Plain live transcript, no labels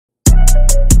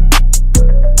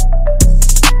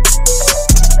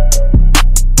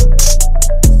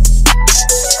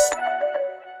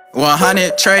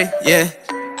100 Trey, yeah.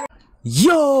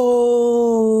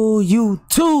 Yo,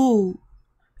 YouTube,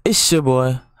 it's your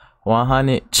boy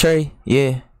 100 Trey,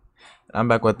 yeah. I'm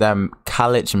back with that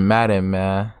college Madden,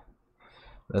 man.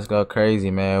 Let's go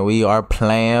crazy, man. We are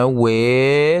playing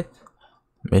with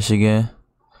Michigan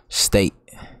State.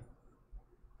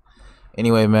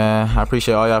 Anyway, man, I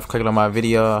appreciate all y'all for clicking on my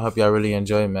video. I hope y'all really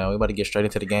enjoy, man. We about to get straight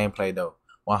into the gameplay, though.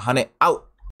 100 out.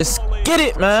 Let's get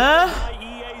it, man.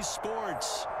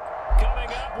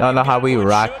 Y'all know how we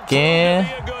rockin'.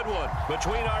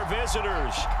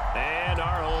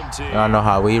 Y'all know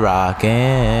how we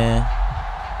rockin'.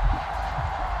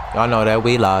 Y'all know that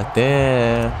we locked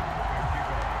in.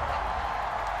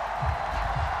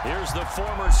 Here's the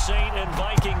former Saint and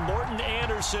Viking Morton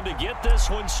Anderson to get this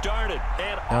one started.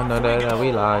 Y'all know that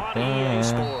we locked in.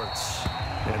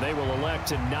 And they will elect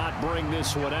to not bring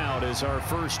this one out as our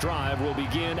first drive will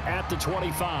begin at the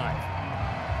 25.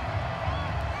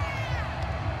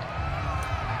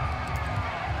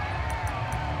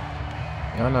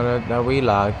 Y'all know that we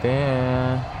locked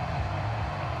in.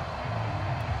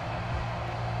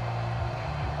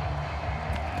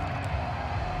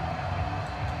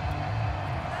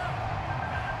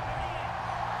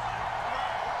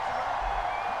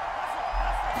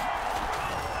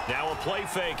 Now a play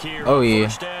fake here. Oh yeah.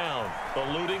 First down,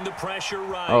 eluding the pressure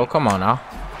right. Oh, come on now.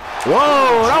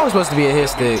 Whoa, that was supposed to be a hit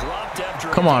stick.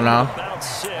 Come on now.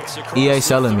 EA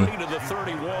selling me.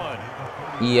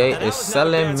 EA is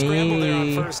selling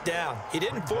me. First down. He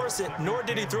didn't force it, nor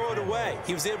did he throw it away.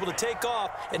 He was able to take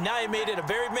off, and now he made it a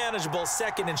very manageable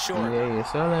second and short. EA is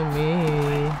selling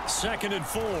me. 2nd and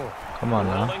 4. Come on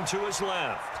now. Rolling to his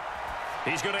left.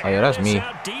 He's gonna Oh yeah, that's me.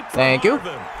 Thank you.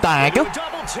 Thank you.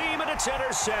 Double team and it's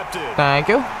intercepted. Thank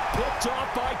you. Picked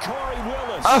off by Corey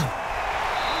Willis.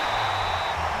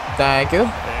 Thank you.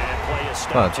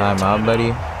 Oh, timeout,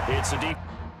 buddy. It's a deep.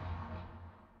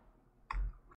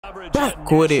 Back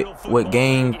with it with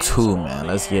game 2, man.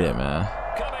 Let's get it, man.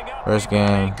 First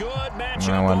game,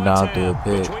 I went down through a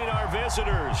pit.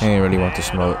 He didn't really want to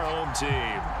smoke.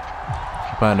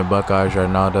 Playing the Buckeyes right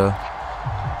now, though.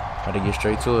 Got to get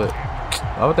straight to it.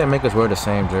 Why would they make us wear the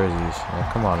same jerseys?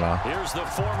 Man, come on now.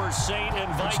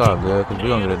 It's all good, because we're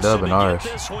going to get a dub in ours.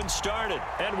 This one started,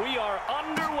 and we are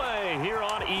underway here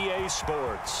on EA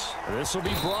Sports. This will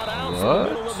be brought out from the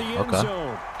middle of the end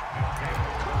zone.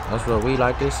 That's what we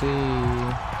like to see. Alright,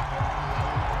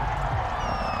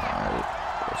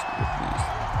 let's get these.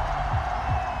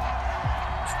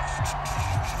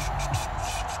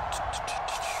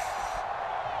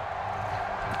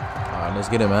 Alright, let's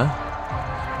get it, man.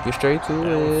 Get straight to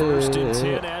it. First and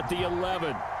 10 at the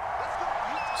 11.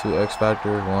 2 X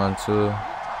factors, 1, 2. I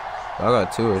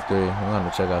got 2 or 3. I'm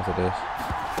gonna check after this.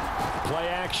 Play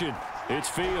action. It's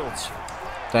Fields.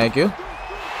 Thank you.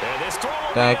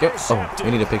 Thank you. Oh, we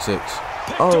need a pick 6.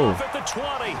 Oh.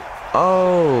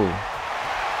 Oh.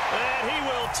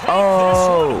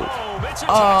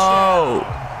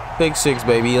 Oh. Pick 6,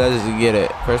 baby. Let's get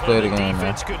it. First play of the game,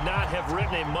 man. Defense could not have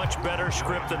written a much better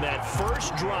script than that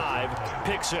first drive.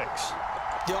 Pick 6.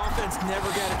 The offense never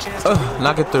got a chance to really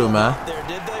knock it through, man. There,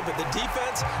 did they? But the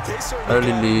defense, they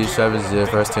early lead, 7-0,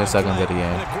 first 10 seconds of the game.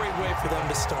 A great way for them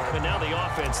to start. But now the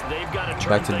offense, they've got to turn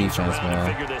back to defense,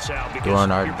 man.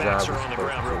 Doing our job.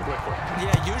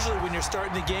 Yeah, usually when you're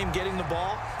starting the game, getting the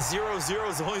ball, 0-0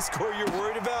 is the only score you're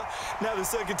worried about. Now the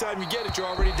second time you get it, you're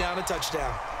already down a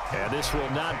touchdown. And this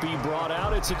will not be brought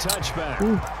out. It's a touchback.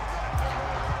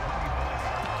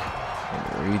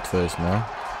 Read first, man.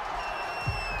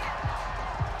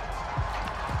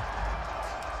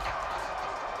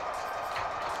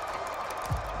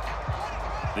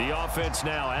 The offense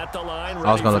now at the line.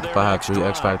 I was gonna look if I had 3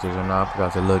 X factors or not. I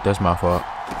forgot to look. That's my fault.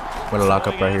 I'm gonna lock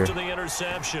up right here. The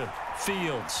interception.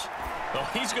 Fields. Oh,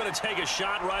 he's gonna take a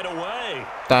shot right away.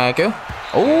 Thank you.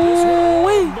 Oh,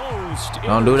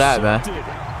 don't do that, man.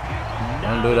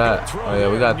 Don't do that. Oh yeah,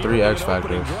 we got 3 X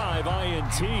factors.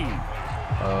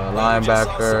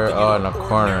 Linebacker. Oh, in the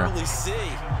corner.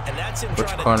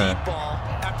 Which corner?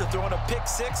 After throwing a pick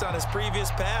 6 on his previous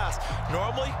pass.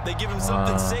 Normally, they give him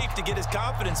something safe to get his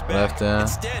confidence back.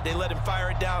 Instead, they let him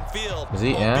fire it downfield, is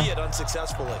he albeit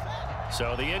unsuccessfully.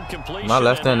 So the incompletion. My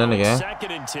left hand in the game.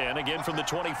 2nd and 10, again from the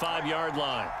 25-yard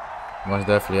line. Most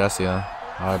definitely, I see him.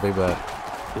 All right, big bad.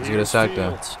 Let's get a sack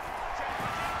then.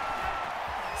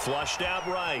 Flushed out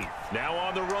right. Now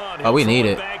on the run. Oh, we need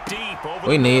it.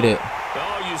 We need it.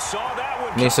 Oh, you saw that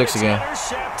one. We need 6 again.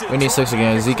 We need 6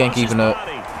 again. Zeke ain't keeping up.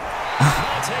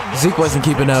 Zeke wasn't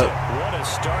keeping up. What a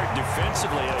start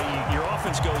defensively. Your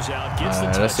offense goes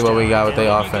Alright, let's see what we got with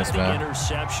the offense, man.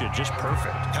 Interception, just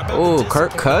perfect. Ooh,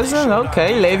 Kirk Cousins.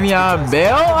 Okay, Le'Veon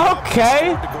Bell.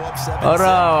 Okay. Hold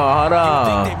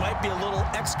on. They might be a little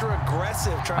extra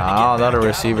aggressive trying to I don't know get the back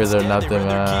receivers out. or nothing,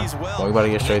 man. Well, we gotta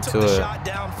get straight to it. Shot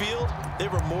downfield. They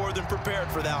were more than prepared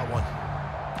for that one.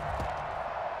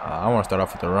 I want to start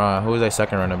off with the run. Who is their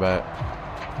second running back?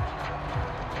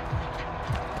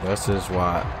 This is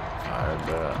Watt. Alright,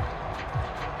 bro.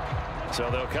 So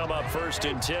they'll come up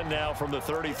 1st and 10 now from the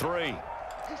 33.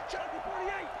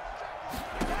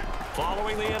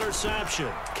 Following the interception,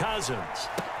 Cousins.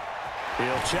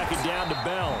 He'll check it down to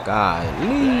Bell. Golly.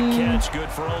 That catch good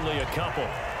for only a couple.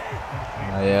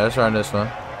 Yeah, let's run this one.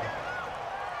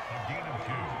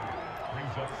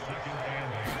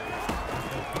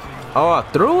 Oh, I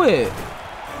threw it.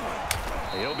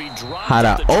 He'll be Had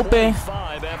it open.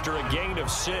 After a gain of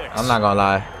 6. I'm not gonna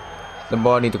lie. The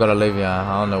ball need to go to Le'Veon.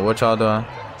 I don't know what y'all doing.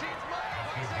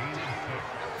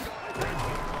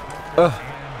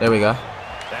 There we go.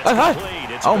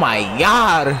 Oh my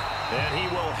God. And he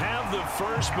will have the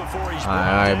first before he's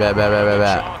Alright, bet.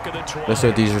 Let's see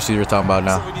what these receivers talking about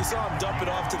now. So when you saw him dump it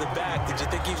off to the back, did you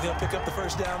think he was going to pick up the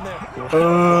first down there?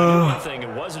 One thing, it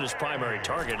wasn't his primary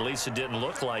target. At least it didn't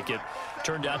look like it.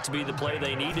 Turned out to be the play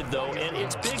they needed, though, and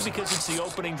it's big because it's the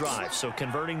opening drive. So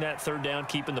converting that 3rd down,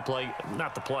 keeping the play,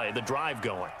 not the play, the drive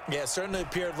going. Yeah, it certainly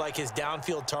appeared like his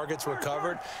downfield targets were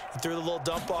covered. He threw the little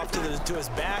dump off to his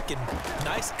back, and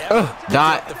nice effort to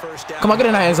get the first down. Come on, get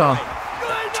in that end zone.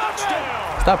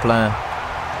 Touchdown. Stop playing.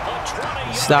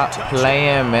 Stop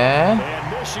playing, man.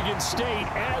 And Michigan State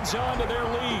adds on to their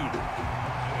lead.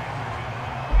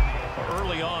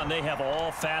 Early on, they have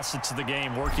all facets of the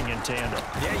game working in tandem.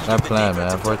 Stop playing,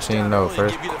 man. 14-0,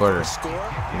 first quarter.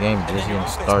 The game just getting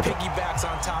started. Piggybacks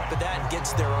on top of that and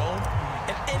gets their own.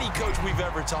 And any coach we've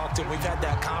ever talked to, we've had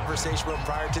that conversation with them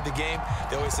prior to the game.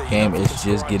 They always say, game is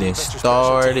just getting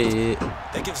started.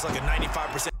 That gives like a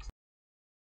 95%.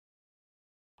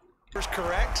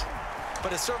 Correct,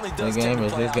 but it certainly does tend to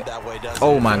play out that way, doesn't it?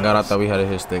 Oh my God, I thought we had a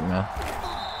hit stick, man.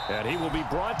 And he will be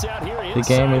brought out here. The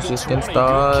game is just getting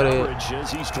started.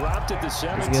 He's dropped at the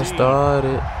 17. It's getting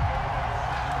started.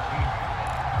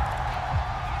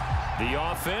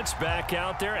 The offense back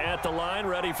out there at the line,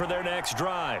 ready for their next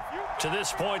drive. To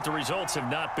this point, the results have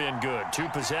not been good. 2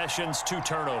 possessions, 2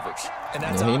 turnovers. And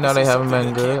that's you know they haven't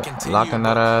been good. Locking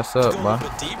that ass up, bro.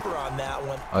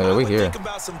 Oh yeah, we here.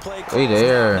 We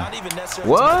there.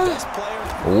 What?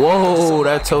 Whoa,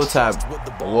 that toe tap.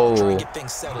 Whoa.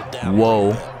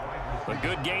 Whoa. A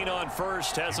good gain on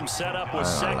first has him set up with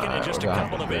second and just a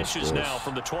couple of inches now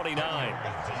from the 29.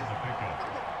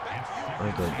 What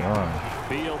are they doing?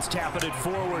 Fields tapping it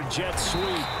forward, jet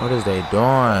sweep. What is they doing?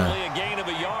 Only a gain of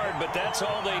a yard, but that's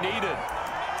all they needed.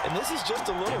 And this is just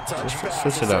a little touch. Let's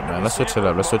switch it up, man. Let's switch it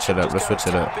up. Let's switch it up. Let's switch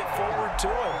it up.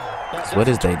 What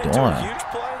is they doing?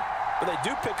 But they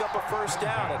do pick up a first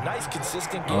down. A nice,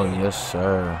 consistent game. Oh yes,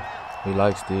 sir. He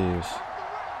likes these.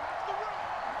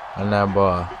 And that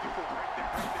ball.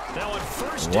 Now on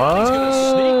first down, he's going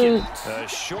to sneak it. A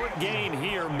short gain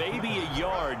here, maybe a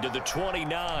yard to the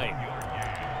 29.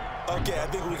 Okay, I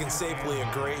think we can safely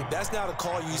agree. That's not a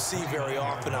call you see very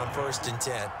often on 1st and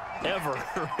 10. Ever.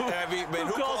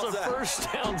 Who calls a first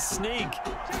down sneak?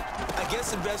 I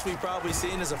guess the best we've probably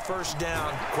seen is a first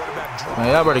down quarterback draw.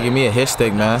 Man, y'all better give me a hit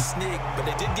stick, man.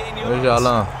 Where's y'all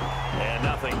on? And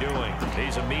nothing doing.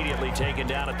 He's immediately taken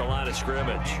down at the line of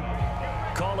scrimmage.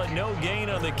 Call it no gain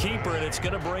on the keeper, and it's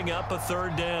going to bring up a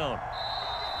 3rd down.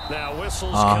 Now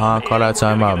whistles call that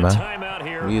timeout,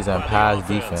 man. We using pass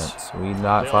defense. We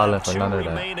not falling for none of that.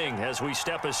 Remaining as we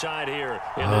step aside here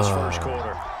in this first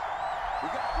quarter.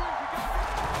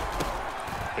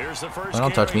 Here's the first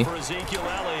don't touch me. Ezekiel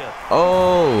Elliott.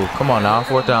 Oh, come on now.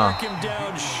 4th down.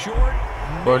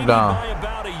 4th down.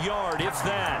 About a yard, if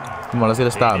that. Come on, let's get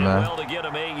a stop, man.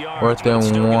 4th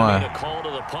and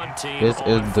 1. This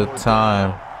is the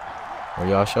time where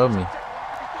y'all show me.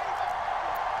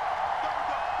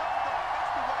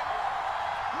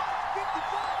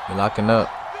 You're locking up.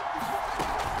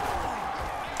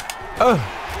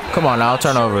 Come on now,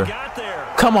 turnover.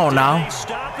 Come on now.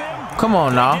 Come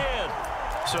on now.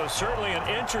 So certainly an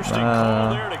interesting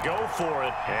call there to go for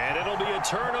it, and it'll be a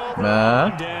turnover.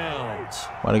 Man,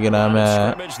 want to get on,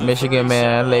 man? Michigan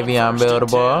man, Le'Veon Bell the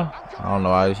ball. I don't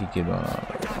know why he keep doing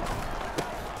that.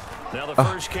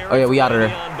 Oh yeah, we out of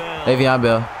there. Le'Veon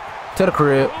Bell to the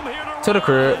crib, to the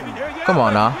crib. Come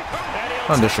on now,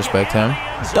 don't disrespect him.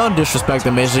 Don't disrespect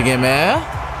the Michigan man.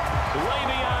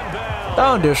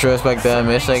 Don't disrespect that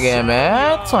Michigan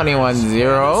man.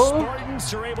 21-0.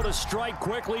 Are able to strike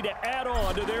quickly to add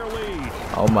on to their lead.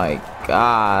 Oh my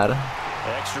God.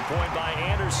 Extra point by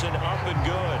Anderson, up and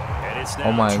good. And it's now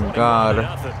Oh my God.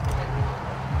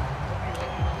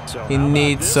 So He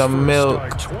needs some milk.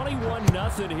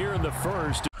 21-0 here in the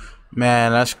first.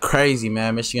 Man, that's crazy,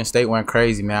 man. Michigan State went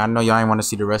crazy, man. I know y'all ain't want to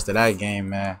see the rest of that game,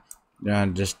 man.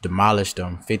 Just demolished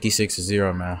them,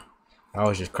 56-0, man. That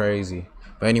was just crazy.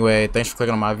 But anyway, thanks for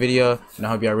clicking on my video, and I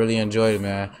hope y'all really enjoyed it,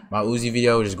 man. My Uzi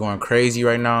video is just going crazy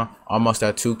right now, almost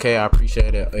at 2K. I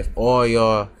appreciate it if all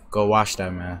y'all go watch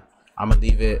that, man. I'm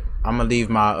gonna leave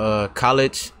my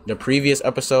college, the previous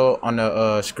episode, on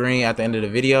the screen at the end of the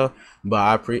video.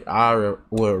 But I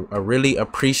would really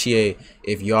appreciate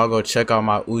if y'all go check out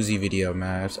my Uzi video,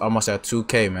 man. It's almost at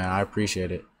 2K, man. I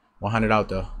appreciate it. 100 out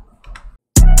though.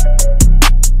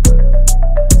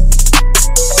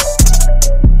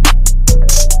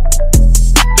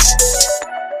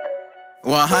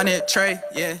 100 Trey,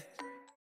 yeah.